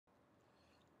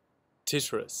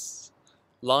Tityrus,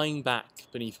 lying back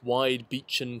beneath wide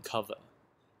beechen cover,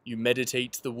 you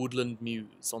meditate the woodland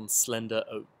muse on slender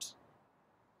oat.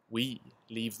 We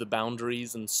leave the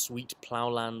boundaries and sweet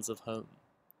ploughlands of home.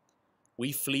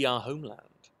 We flee our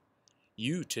homeland.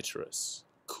 You, Tityrus,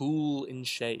 cool in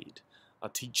shade, are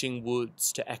teaching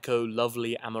woods to echo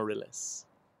lovely Amaryllis.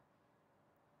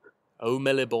 O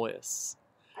Meliboeus,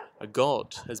 a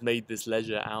god has made this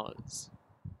leisure ours.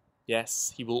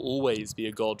 Yes, he will always be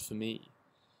a god for me.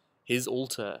 His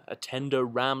altar, a tender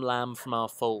ram-lamb from our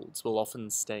folds, will often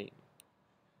stain.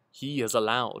 He has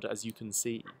allowed, as you can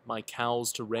see, my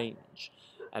cows to range,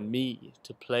 and me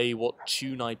to play what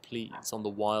tune I please on the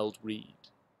wild reed.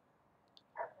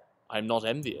 I am not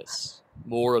envious,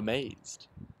 more amazed.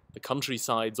 The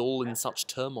countryside's all in such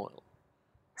turmoil.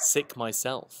 Sick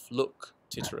myself, look,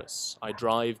 Tityrus, I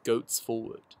drive goats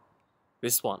forward.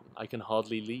 This one I can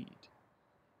hardly lead.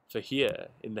 For here,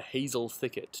 in the hazel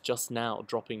thicket, just now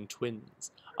dropping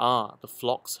twins, the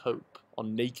flock's hope,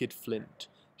 on naked flint,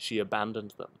 she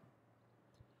abandoned them.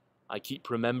 I keep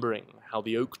remembering how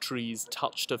the oak trees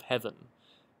touched of heaven,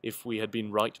 if we had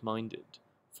been right-minded,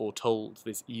 foretold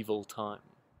this evil time.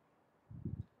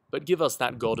 But give us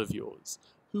that god of yours.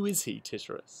 Who is he,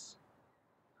 Tityrus?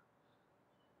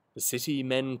 The city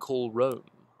men call Rome,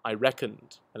 I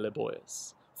reckoned,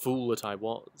 Meliboeus, fool that I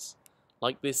was,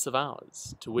 like this of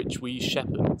ours, to which we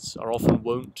shepherds are often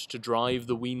wont to drive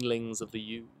the weanlings of the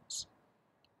ewes.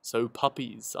 So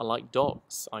puppies are like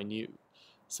dogs, I knew,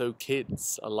 so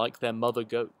kids are like their mother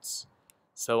goats,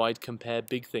 so I'd compare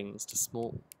big things to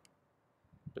small.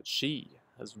 But she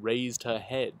has raised her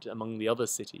head among the other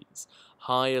cities,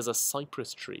 high as a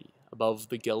cypress tree above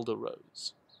the Guelder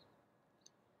rose.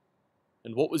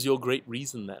 And what was your great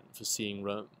reason then for seeing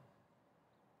Rome?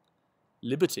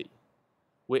 Liberty,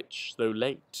 which, though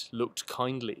late, looked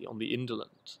kindly on the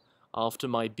indolent, after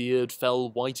my beard fell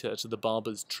whiter to the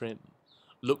barber's trim,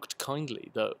 looked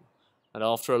kindly, though, and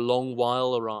after a long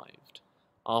while arrived,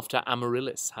 after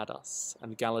Amaryllis had us,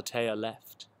 and Galatea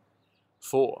left.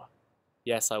 For,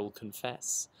 yes, I will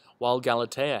confess, while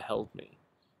Galatea held me,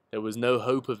 there was no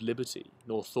hope of liberty,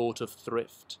 nor thought of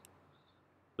thrift.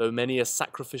 Though many a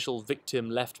sacrificial victim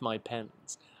left my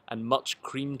pens, and much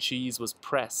cream cheese was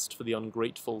pressed for the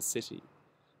ungrateful city,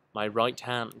 my right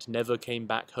hand never came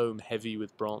back home heavy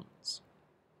with bronze.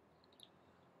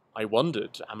 I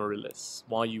wondered, Amaryllis,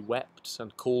 why you wept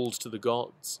and called to the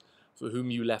gods, for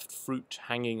whom you left fruit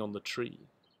hanging on the tree.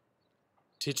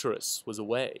 Tityrus was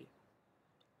away.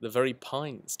 The very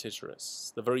pines,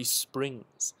 Tityrus, the very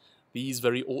springs, these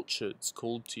very orchards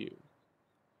called to you.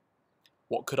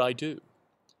 What could I do?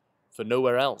 For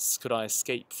nowhere else could I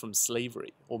escape from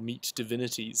slavery or meet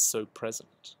divinities so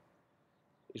present.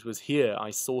 It was here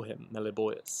I saw him,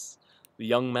 Meliboeus, the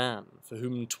young man for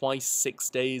whom twice 6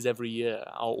 days every year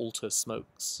our altar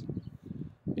smokes.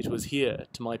 It was here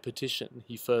to my petition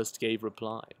he first gave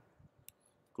reply.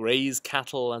 Graze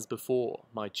cattle as before,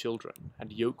 my children,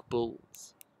 and yoke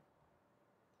bulls.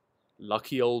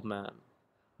 Lucky old man,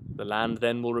 the land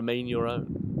then will remain your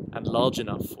own, and large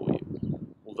enough for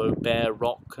you, although bare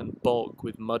rock and bog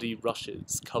with muddy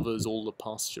rushes covers all the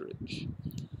pasturage.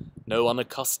 No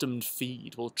unaccustomed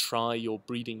feed will try your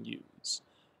breeding ewes,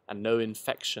 and no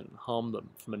infection harm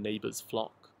them from a neighbour's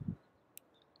flock.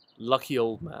 Lucky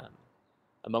old man,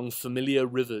 among familiar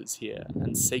rivers here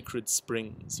and sacred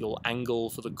springs you'll angle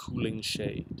for the cooling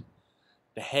shade.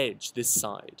 The hedge this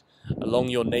side, along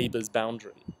your neighbour's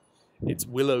boundary, its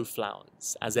willow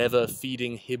flowers, as ever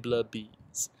feeding hibbler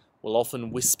bees, will often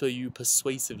whisper you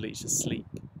persuasively to sleep.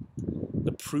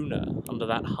 The pruner under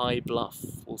that high bluff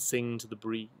will sing to the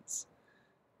breeze.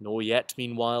 Nor yet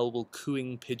meanwhile will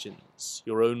cooing pigeons,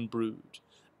 your own brood,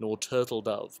 nor turtle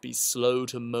dove be slow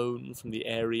to moan from the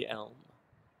airy elm.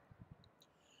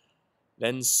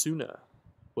 Then sooner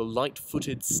will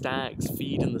light-footed stags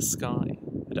feed in the sky,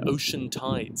 and ocean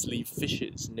tides leave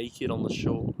fishes naked on the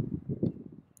shore.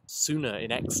 Sooner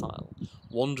in exile,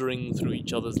 wandering through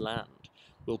each other's land,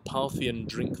 will Parthian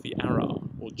drink the Arar,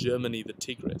 or Germany the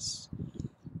Tigris,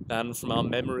 than from our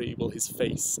memory will his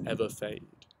face ever fade.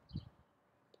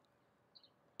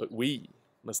 But we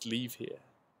must leave here,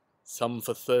 some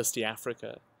for thirsty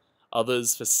Africa,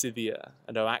 others for Scythia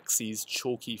and Oax's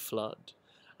chalky flood,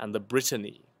 and the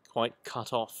Brittany quite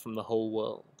cut off from the whole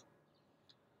world.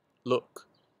 Look,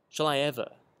 shall I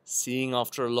ever, seeing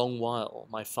after a long while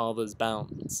my father's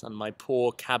bounds and my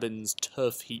poor cabin's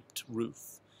turf-heaped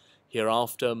roof,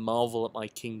 hereafter marvel at my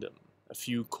kingdom, a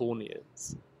few corn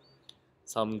ears?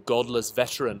 Some godless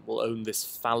veteran will own this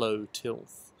fallow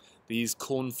tilth, these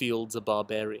cornfields are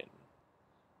barbarian.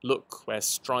 Look where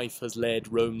strife has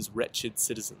led Rome's wretched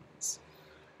citizens.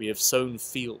 We have sown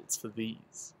fields for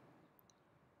these.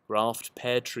 Graft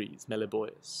pear trees,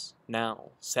 Meliboeus,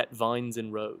 now set vines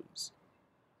in rows.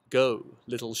 Go,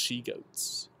 little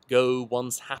she-goats, go,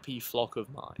 once happy flock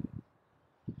of mine.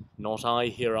 Not I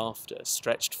hereafter,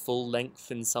 stretched full length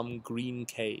in some green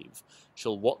cave,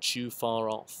 shall watch you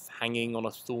far off, hanging on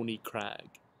a thorny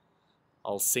crag.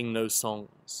 I'll sing no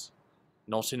songs,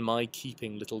 not in my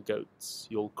keeping, little goats.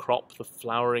 You'll crop the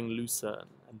flowering lucerne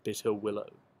and bitter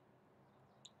willow.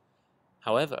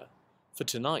 However, for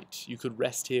tonight you could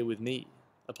rest here with me,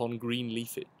 upon green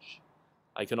leafage.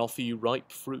 I can offer you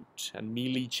ripe fruit, and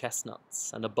mealy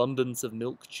chestnuts, and abundance of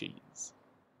milk cheese.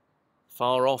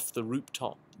 Far off the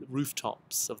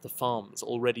rooftops of the farms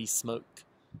already smoke,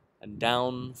 and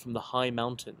down from the high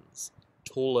mountains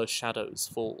taller shadows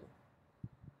fall.